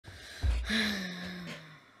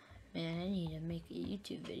Man, I need to make a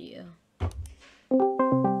YouTube video.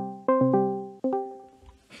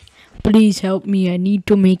 Please help me. I need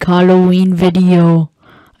to make Halloween video.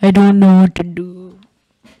 I don't know what to do.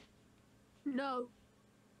 No.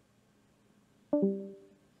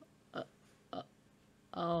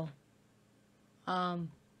 Oh.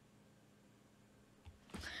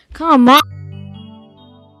 Come on.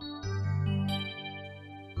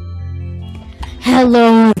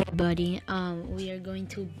 Hello, everybody. We are going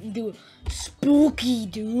to do spooky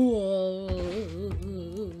duos.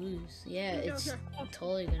 Yeah, it's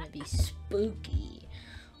totally gonna be spooky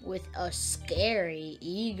with a scary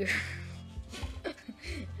eager.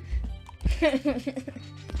 I'm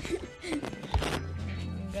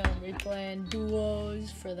gonna be playing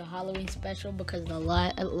duos for the Halloween special because the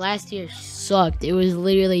last year sucked. It was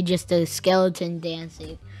literally just a skeleton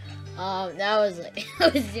dancing. That was like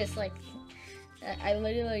it was just like I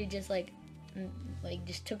literally just like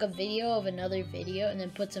just took a video of another video and then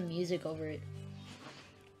put some music over it.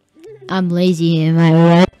 I'm lazy, am I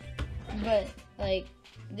right? But like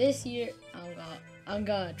this year, I'm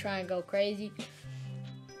gonna try and go crazy.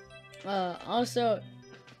 Also,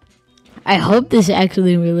 I hope this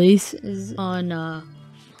actually releases on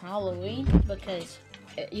Halloween because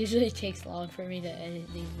it usually takes long for me to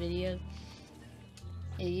edit these videos.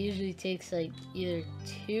 It usually takes like either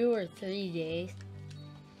 2 or 3 days.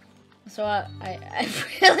 So I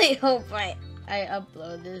really hope I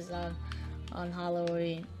upload this on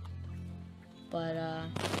Halloween. But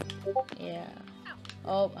yeah.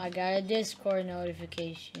 Oh, I got a Discord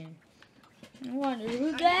notification. I wonder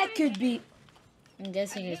who that could be. I'm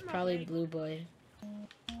guessing it's probably Blue Boy.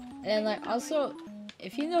 And like also,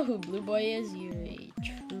 if you know who Blue Boy is, you're a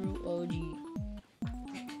true OG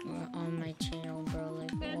on my channel, bro.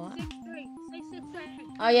 Like what?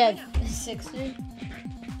 Oh yeah, 6'3".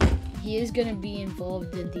 He is gonna be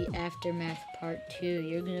involved in the Aftermath Part 2.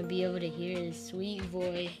 You're gonna be able to hear his sweet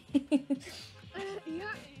voice.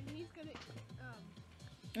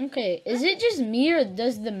 Okay, is it just me or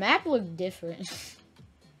does the map look different?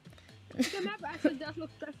 The map actually does look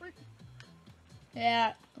different.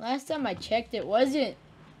 Yeah, last time I checked it wasn't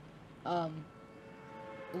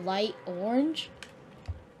light orange.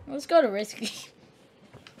 Let's go to risky.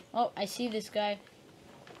 Oh, I see this guy.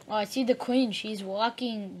 Oh, I see the queen. She's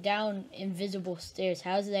walking down invisible stairs.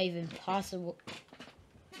 How is that even possible?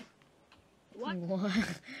 What?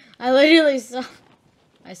 I literally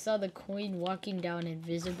saw the queen walking down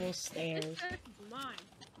invisible stairs. This earth is mine.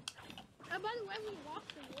 By the way, we lost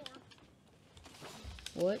the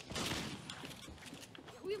war. What?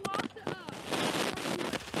 We lost the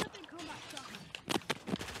something combat shot.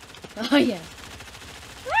 Oh yeah.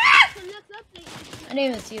 So next update. I didn't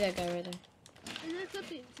even see that guy right there. The next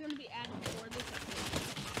update is gonna be added for this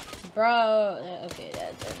update. Bro, okay,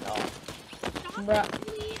 that's enough. Stop Bro. it,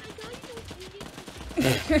 please.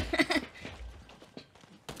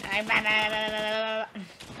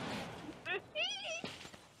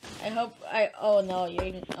 I hope oh no,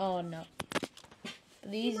 oh no.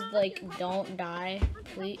 Please like don't die.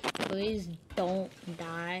 Please don't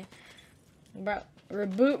die. Bro,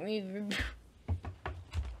 reboot me.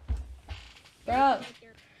 Bro.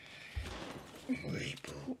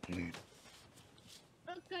 Reboot me.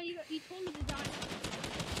 Okay, you told me to die.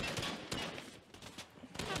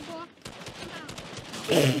 Come on, boy. Come out.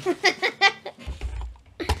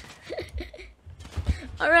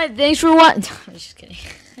 Alright, thanks for watching. I'm just kidding.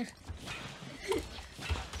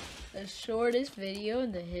 The shortest video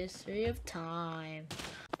in the history of time.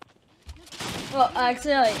 Well, I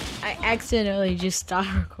accidentally just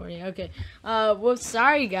stopped recording. Okay. Well,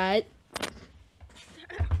 sorry, guys.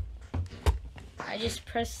 I just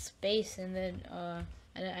pressed space and then, I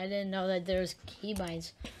didn't know that there was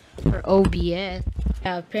keybinds for OBS.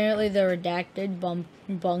 Yeah, apparently the redacted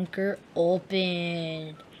bunker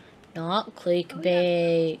opened. Not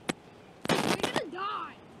clickbait. You're gonna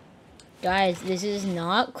die. Guys, this is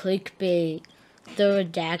not clickbait. The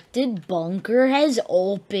redacted bunker has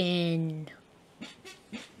opened.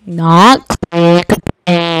 Not clickbait.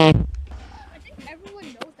 I think everyone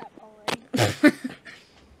knows that already.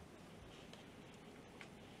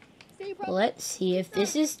 See, bro, Let's see if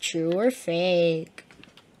this is true or fake.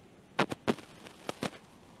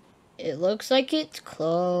 It looks like it's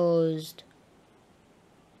closed.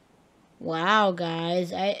 Wow,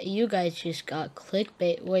 guys. You guys just got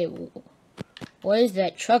clickbait. Wait, what is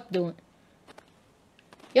that truck doing?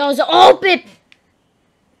 Yo, it's open!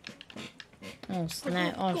 Oh,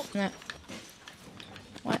 snap. Oh, snap.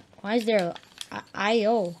 What? Why is there a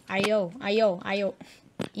I-O? I-O. I-O. I-O.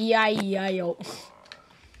 E-I-E-I-O.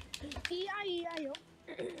 E-I-E-I-O.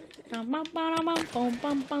 Oh,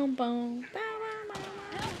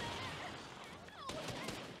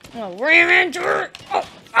 Raven!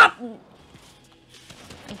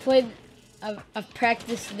 I've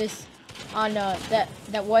practiced this on that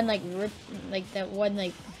one like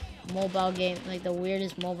mobile game, like the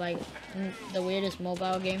weirdest mobile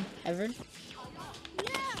game ever.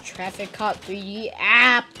 Traffic Cop 3D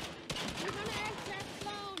app.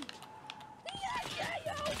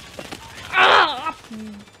 Ah!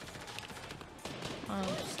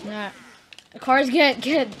 Oh snap! The cars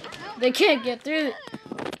they can't get through.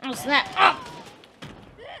 Oh snap! Oh.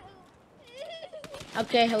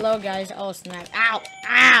 Okay, hello guys. Oh snap! Ow!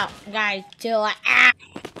 Ow! Guys, chill out. Ow!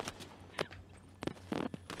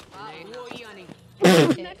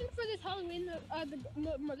 Imagine for this Halloween, the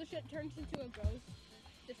mothership turns into a ghost.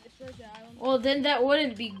 Just destroys the island. Well, then that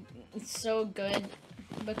wouldn't be so good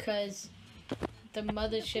because the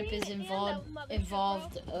mothership is involved.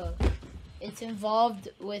 It's involved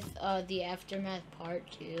with the Aftermath Part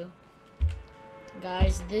 2.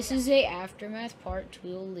 Guys, this is a Aftermath Part 2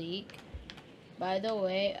 leak. By the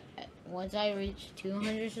way, once I reach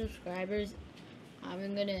 200 subscribers,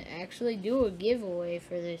 I'm gonna actually do a giveaway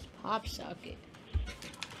for this pop socket.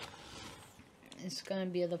 It's gonna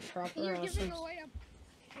be the proper. You're giving away a...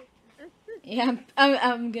 Yeah,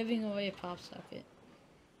 I'm giving away a pop socket.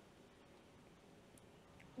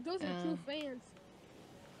 Those are true fans.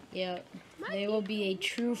 Yeah, they will be a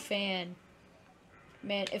true fan.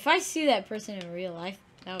 Man, if I see that person in real life,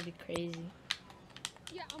 that would be crazy.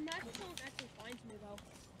 Yeah, imagine someone actually finds me though.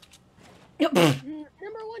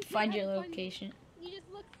 Number one, Find your location. You just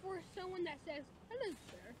look for someone that says, "Hello,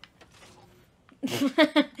 sir."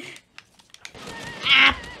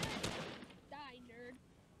 Ah! Die, nerd.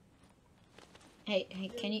 Hey,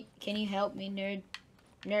 can you help me, nerd?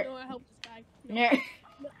 Nerd. No, I help this guy. No. Nerd.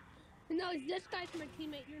 No, this guy's my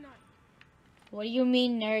teammate. You're not. What do you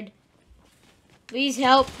mean, nerd? Please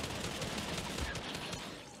help.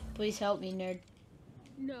 Please help me, nerd.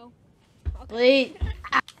 No. Please.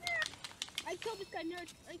 I killed this guy,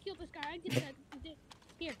 nerd. I killed this guy. I did that.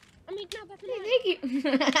 Here. I mean, no, that's mine. Thank you.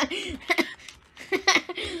 No,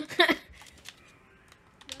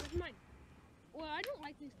 that's mine. Well, I don't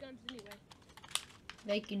like these guns anyway.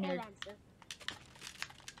 Thank you, Hold nerd. on, sir.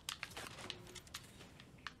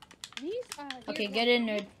 These, Okay, get in,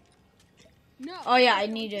 nerd. No. Oh yeah, I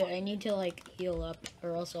need to like heal up,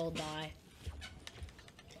 or else I'll die.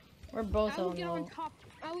 We're both I would on get low. on top.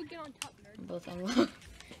 I would get on top, nerd. Both on low.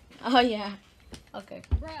 Oh yeah. Okay.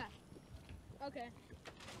 Bruh. Okay.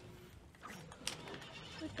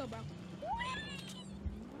 Let's go, bro.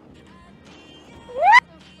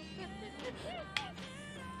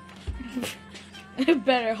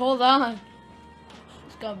 Better hold on.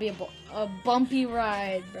 It's gonna be a bumpy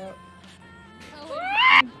ride, bro.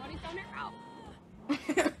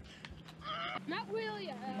 Not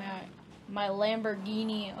really. My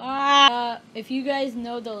Lamborghini. If you guys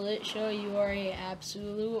know the Lit Show, you are a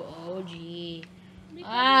absolute OG.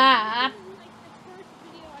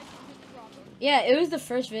 Yeah, it was the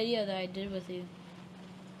first video that I did with you.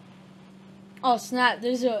 Oh snap!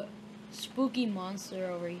 There's a spooky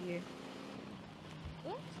monster over here.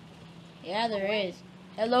 What? Yeah, there is.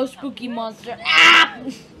 Hello, spooky monster. Ah!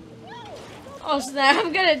 Oh snap!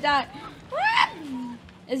 I'm gonna die.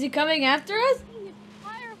 Is he coming after us?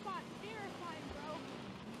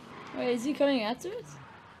 Wait, is he coming after us?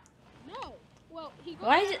 No. Well, he goes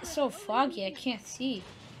Why is it after so us. foggy? I can't see.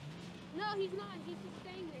 No, he's not. He's just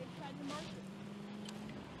staying there inside the monster.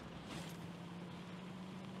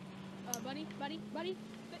 Buddy.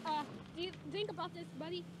 Do you think about this,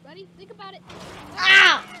 buddy? Think about it.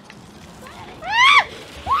 Ow!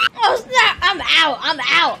 Oh snap! I'm out! I'm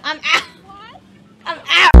out! I'm out! What? I'm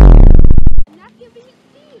out! I'm not giving it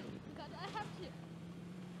to you because I have to.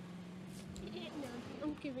 No,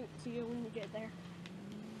 I'm giving it to you when you get there.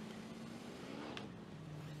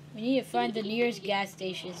 We need to find the nearest gas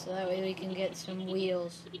station so that way we can get some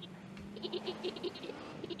wheels.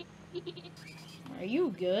 Are you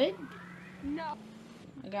good? No.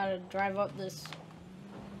 I gotta drive up this.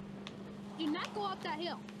 Do not go up that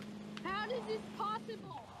hill. How is this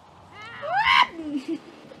possible? How? That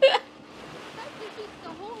defeats the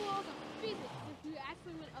whole laws of physics if you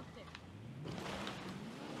actually went up there.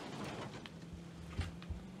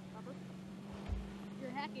 Robert,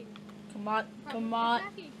 you're hacking. Come on, Robert, come you're on,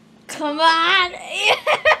 hacking. come on! Papa,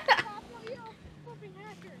 you're a flipping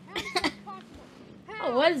hacker. How is this possible? How?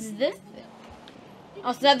 Oh, what is this thing?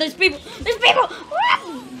 Oh snap! There's people! There's people!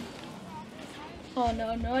 Oh no!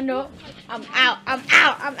 I'm out! I'm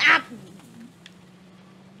out! I'm out!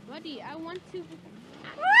 Buddy, I want to.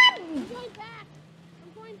 I'm going back.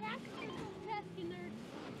 I'm going find accidents on test, you nerd.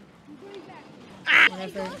 I'm going back.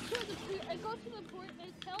 Whatever. It goes to the port and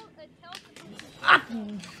it tells the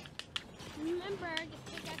person. Remember,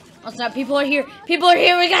 Oh snap, people are here. People are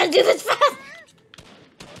here. We gotta do this fast.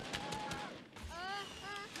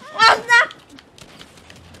 Oh snap.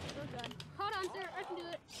 Oh god. Hold on, sir. I can do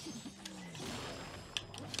it.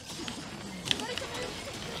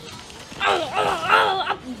 Oh.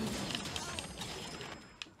 I'm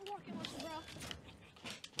walking with you, bro.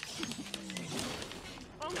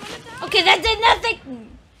 I'm gonna die. Okay, that did nothing.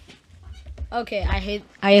 Okay,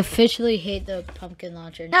 I officially hate the pumpkin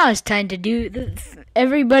launcher. Now it's time to do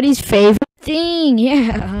everybody's favorite thing.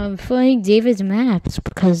 Yeah, playing David's maps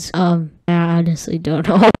because I honestly don't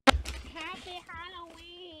know. Happy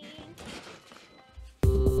Halloween.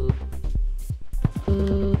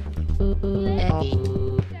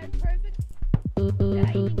 That's perfect.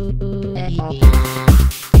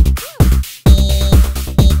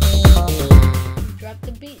 Drop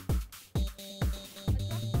the beat.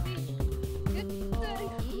 Get the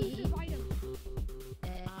exclusive item.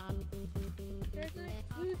 There's an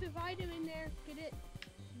exclusive item in there. Get it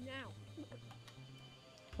now.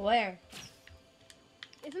 Where?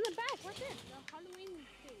 It's in the back. Right there. The Halloween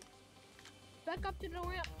thing. Back up to the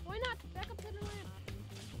ramp. Why not? Back up to the ramp.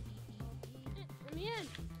 Let me in.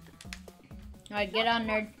 Alright, get on, nerd. I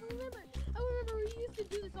remember we used to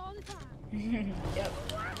do this all the time. Yep.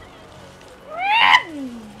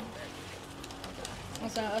 Oh,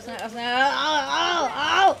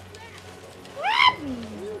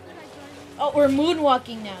 oh, we're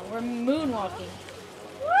moonwalking now. We're moonwalking.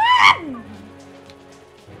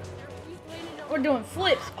 We're doing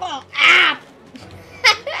flips. Oh, ah!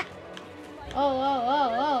 Oh.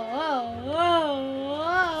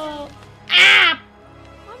 Ah!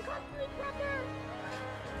 I'm constantly brother.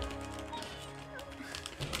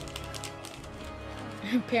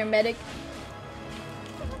 Paramedic.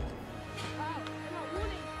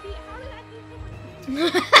 How did I do so much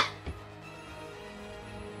damage?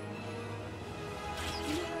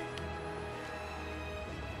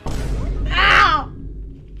 Ow!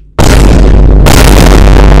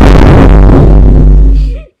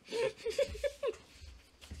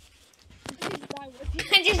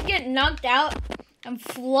 I just get knocked out. I'm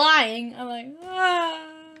flying. I'm like, ah.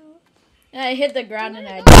 And I hit the ground and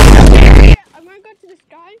I died. I'm gonna go to the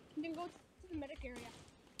sky and then go to the medic area.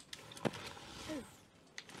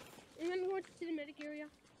 I'm gonna go to the medic area.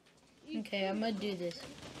 Okay, I'm gonna do this.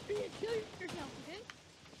 Kill yourself, okay?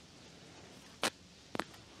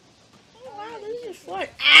 Oh, wow, this is fun.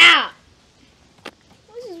 Ow!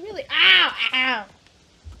 This is really, ow.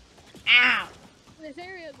 This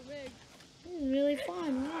area is big. This is really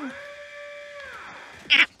fun. Wow.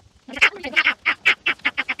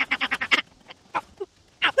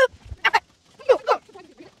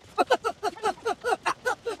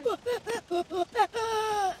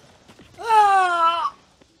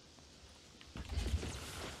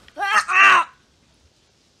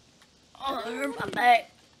 Oh, it hurt my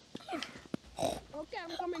back. Okay,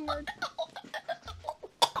 I'm coming, nerd.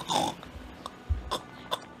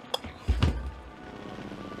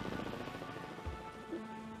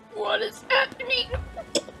 What is happening?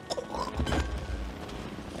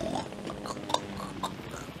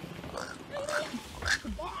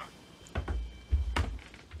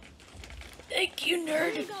 Thank you, Here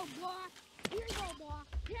you nerd. go, block. Here you go, block.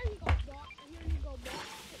 Here you go, block. And here you go, block.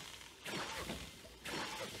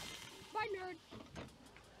 Bye, nerd.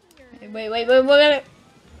 Wait.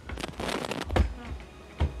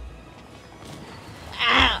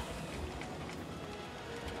 Ow.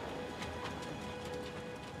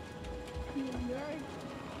 You nerd.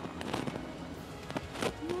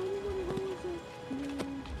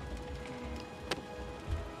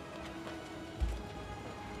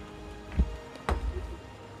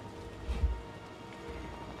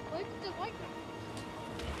 What's the white guy?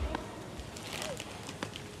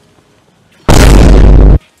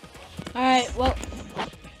 Alright, well,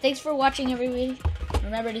 thanks for watching, everybody.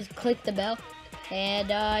 Remember to click the bell. And,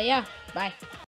 yeah, bye.